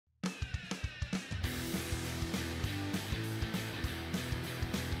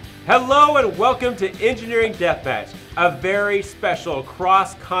Hello and welcome to Engineering Deathmatch, a very special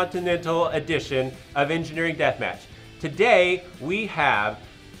cross-continental edition of Engineering Deathmatch. Today we have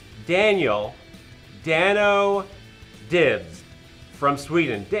Daniel Dano Dibs from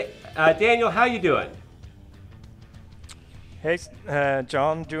Sweden. Daniel, how you doing? Hey,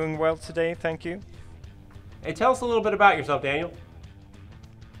 John, doing well today, thank you. Hey, tell us a little bit about yourself, Daniel.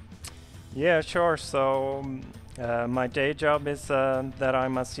 Yeah, sure. So, my day job is that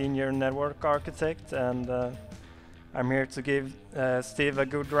I'm a senior network architect, and I'm here to give Steve a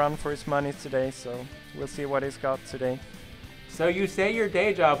good run for his money today, so we'll see what he's got today. So you say your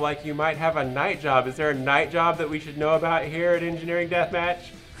day job like you might have a night job. Is there a night job that we should know about here at Engineering Deathmatch?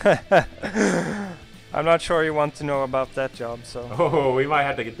 I'm not sure you want to know about that job, so... Oh, we might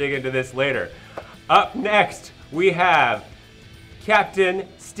have to dig into this later. Up next, we have Captain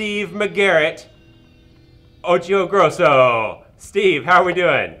Steve McGarrett, Ocho Grosso. Steve, how are we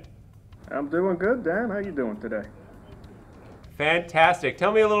doing? I'm doing good, Dan. How you doing today? Fantastic.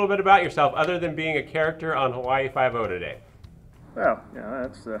 Tell me a little bit about yourself other than being a character on Hawaii Five-0 today. Well, yeah,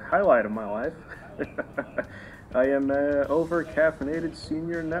 that's the highlight of my life. I am over-caffeinated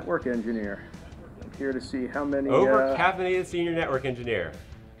senior network engineer. I'm here to see how many... Over-caffeinated senior network engineer.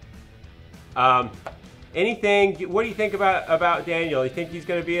 Anything, what do you think about Daniel? You think he's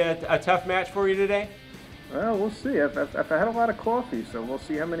going to be a tough match for you today? Well, we'll see. I've had a lot of coffee, so we'll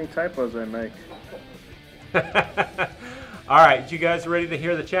see how many typos I make. All right, you guys ready to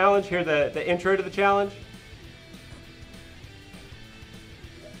hear the challenge? Hear the intro to the challenge?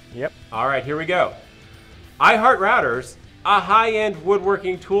 Yep. All right, here we go. iHeart Routers, a high-end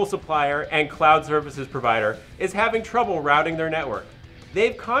woodworking tool supplier and cloud services provider, is having trouble routing their network.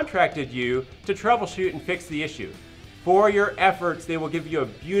 They've contracted you to troubleshoot and fix the issue. For your efforts, they will give you a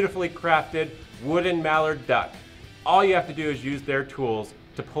beautifully crafted wooden mallard duck. All you have to do is use their tools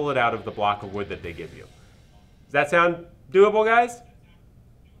to pull it out of the block of wood that they give you. Does that sound doable, guys?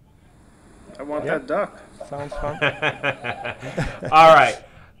 I want that duck. Sounds fun. All right.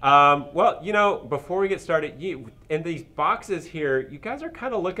 Well, you know, before we get started, in these boxes here, you guys are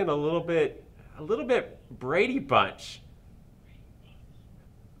kind of looking a little bit Brady Bunch.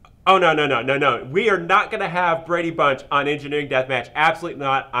 Oh, no. We are not going to have Brady Bunch on Engineering Deathmatch. Absolutely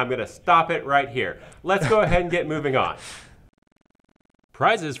not. I'm going to stop it right here. Let's go ahead and get moving on.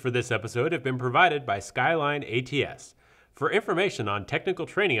 Prizes for this episode have been provided by Skyline ATS. For information on technical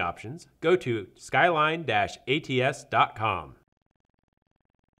training options, go to skyline-ats.com.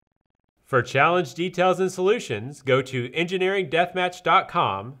 For challenge details and solutions, go to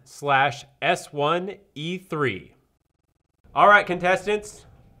engineeringdeathmatch.com/S1E3. All right, contestants.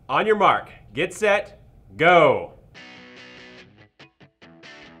 On your mark, get set, go.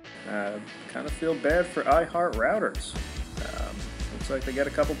 Kind of feel bad for iHeart Routers. Looks like they got a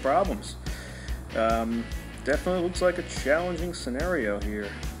couple problems. Definitely looks like a challenging scenario here.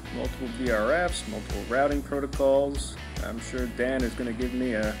 Multiple VRFs, multiple routing protocols. I'm sure Dan is going to give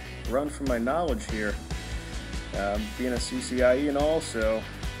me a run for my knowledge here. Being a CCIE and all, so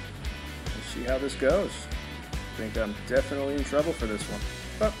we'll see how this goes. I think I'm definitely in trouble for this one.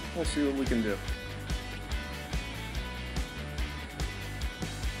 But we'll see what we can do.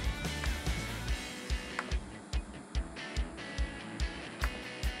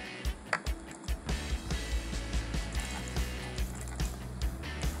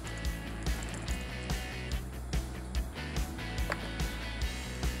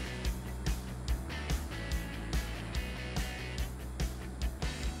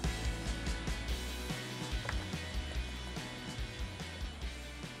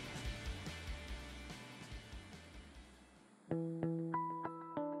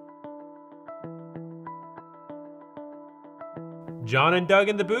 John and Doug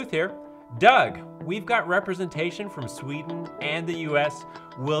in the booth here. Doug, we've got representation from Sweden and the US.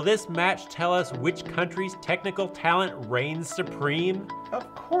 Will this match tell us which country's technical talent reigns supreme?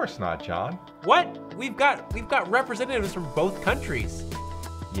 Of course not, John. What? We've got representatives from both countries.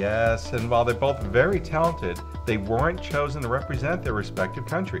 Yes, and while they're both very talented, they weren't chosen to represent their respective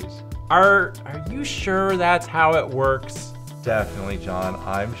countries. Are you sure that's how it works? Definitely, John,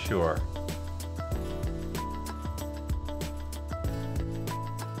 I'm sure.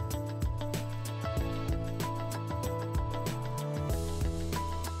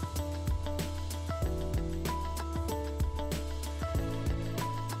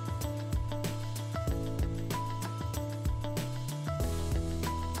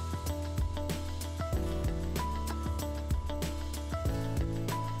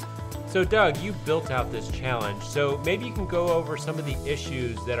 So Doug, you built out this challenge, so maybe you can go over some of the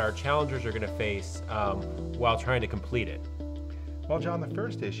issues that our challengers are going to face while trying to complete it. Well, John, the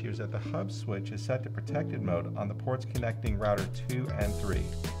first issue is that the hub switch is set to protected mode on the ports connecting router 2 and 3.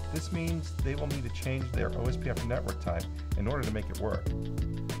 This means they will need to change their OSPF network type in order to make it work.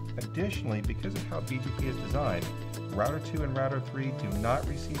 Additionally, because of how BGP is designed, router 2 and router 3 do not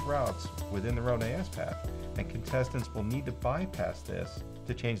receive routes within their own AS path, and contestants will need to bypass this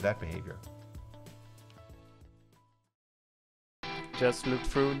to change that behavior. Just look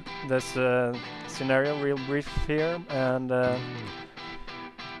through this scenario real brief here, and it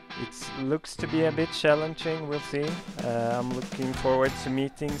looks to be a bit challenging. We'll see. I'm looking forward to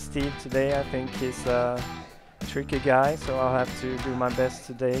meeting Steve today. I think he's a tricky guy, so I'll have to do my best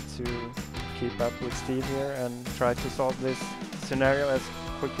today to keep up with Steve here and try to solve this scenario as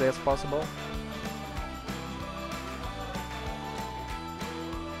quickly as possible.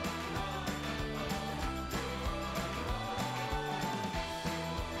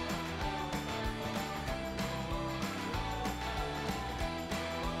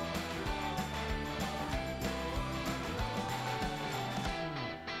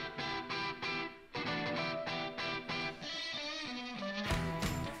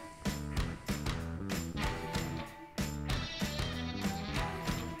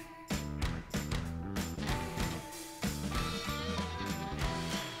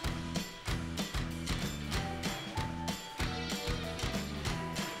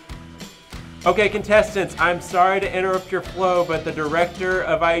 Okay, contestants, I'm sorry to interrupt your flow, but the director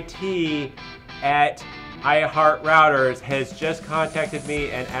of IT at iHeart Routers has just contacted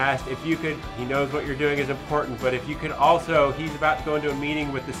me and asked if you could, he knows what you're doing is important, but if you could also, he's about to go into a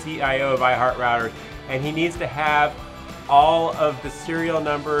meeting with the CIO of iHeart Routers, and he needs to have all of the serial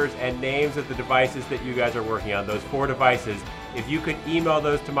numbers and names of the devices that you guys are working on, those 4 devices. If you could email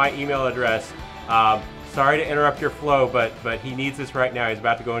those to my email address, sorry to interrupt your flow, but he needs this right now. He's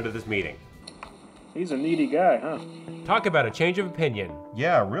about to go into this meeting. He's a needy guy, huh? Talk about a change of opinion.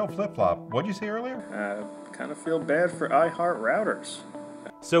 Yeah, real flip-flop. What'd you say earlier? Kind of feel bad for iHeart Routers.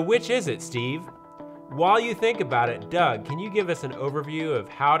 So which is it, Steve? While you think about it, Doug, can you give us an overview of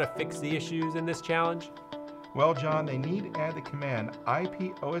how to fix the issues in this challenge? Well, John, they need to add the command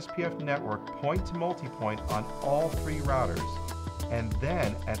IP OSPF network point to multipoint on all 3 routers. And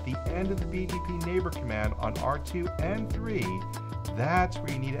then at the end of the BGP neighbor command on R2 and 3, that's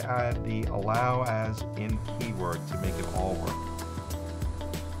where you need to add the allow as in keyword to make it all work.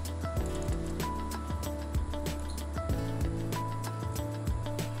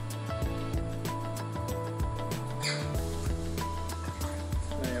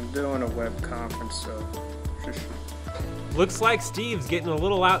 I am doing a web conference, so just... Looks like Steve's getting a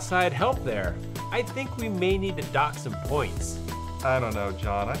little outside help there. I think we may need to dock some points. I don't know,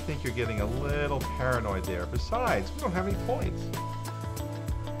 John. I think you're getting a little paranoid there. Besides, we don't have any points.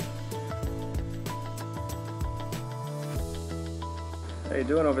 How you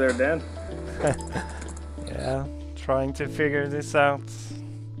doing over there, Dan? Yeah, trying to figure this out.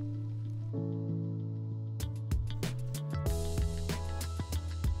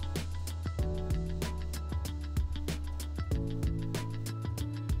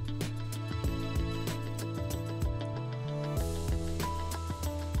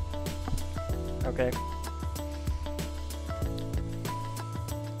 Okay.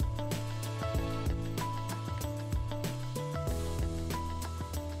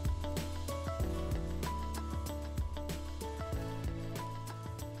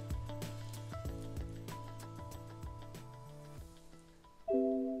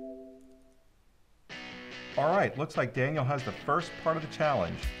 All right, looks like Daniel has the first part of the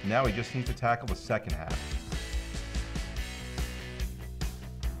challenge. Now he just needs to tackle the second half.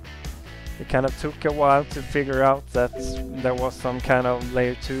 It kind of took a while to figure out that there was some kind of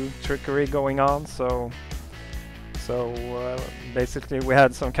layer 2 trickery going on, so basically we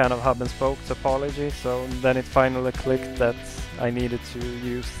had some kind of hub and spoke topology, so then it finally clicked that I needed to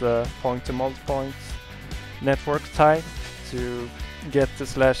use the point to multipoint network type to get the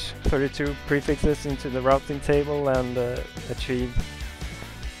 /32 prefixes into the routing table and achieve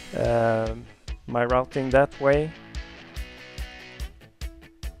my routing that way.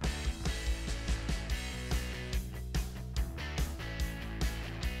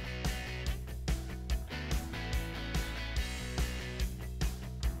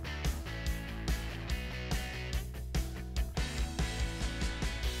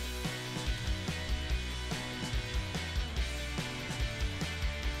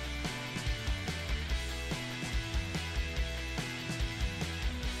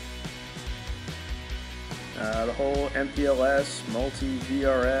 The whole MPLS,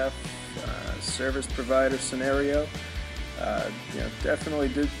 multi-VRF, service provider scenario, definitely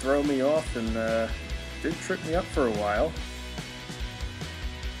did throw me off and did trip me up for a while.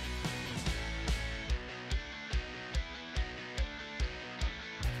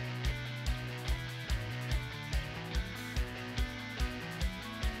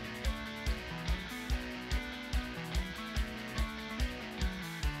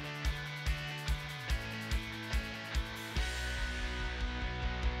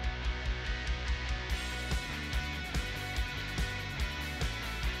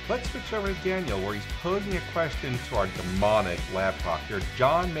 Let's switch over to Daniel, where he's posing a question to our demonic lab proctor,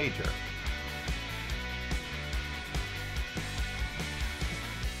 John Major.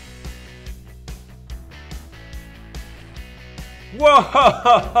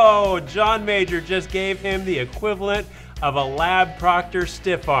 Whoa! John Major just gave him the equivalent of a lab proctor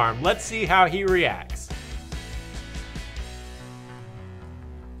stiff arm. Let's see how he reacts.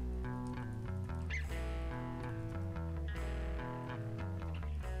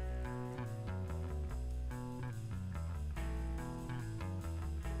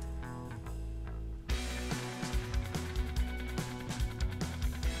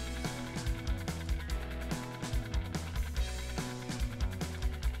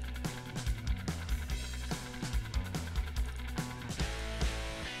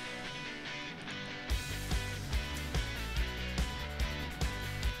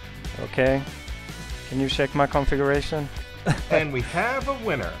 Okay, can you check my configuration? And we have a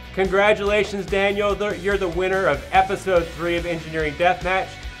winner. Congratulations, Daniel. You're the winner of episode 3 of Engineering Deathmatch.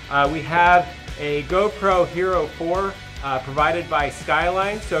 We have a GoPro Hero 4 provided by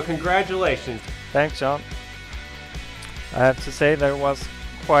Skyline, so congratulations. Thanks, John. I have to say there was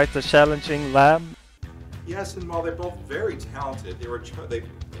quite a challenging lab. Yes, and while they're both very talented, sorry.